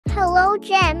Hello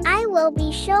Gem, I will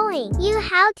be showing you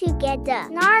how to get the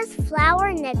NARS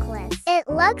flower necklace. It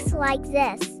looks like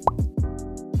this.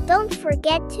 Don't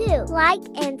forget to like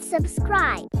and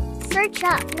subscribe. Search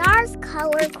up NARS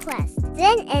Color Quest,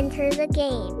 then enter the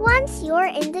game. Once you're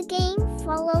in the game,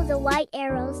 follow the white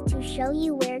arrows to show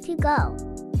you where to go.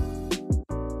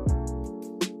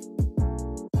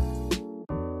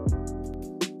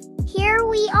 Here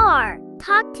we are.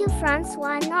 Talk to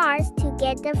Francois NARS to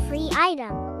get the free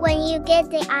item. When you get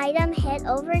the item, head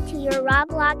over to your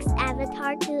Roblox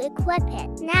avatar to equip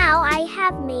it. Now I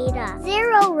have made a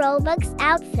 0 Robux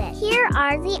outfit. Here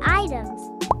are the items.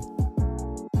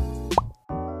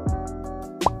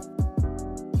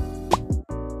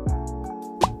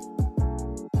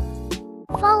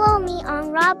 Follow me on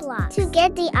Roblox to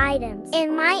get the items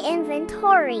in my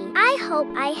inventory. I hope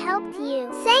I helped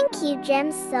you. Thank you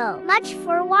GEMZ so much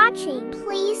for watching.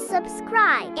 Please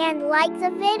subscribe and like the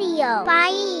video.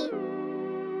 Bye!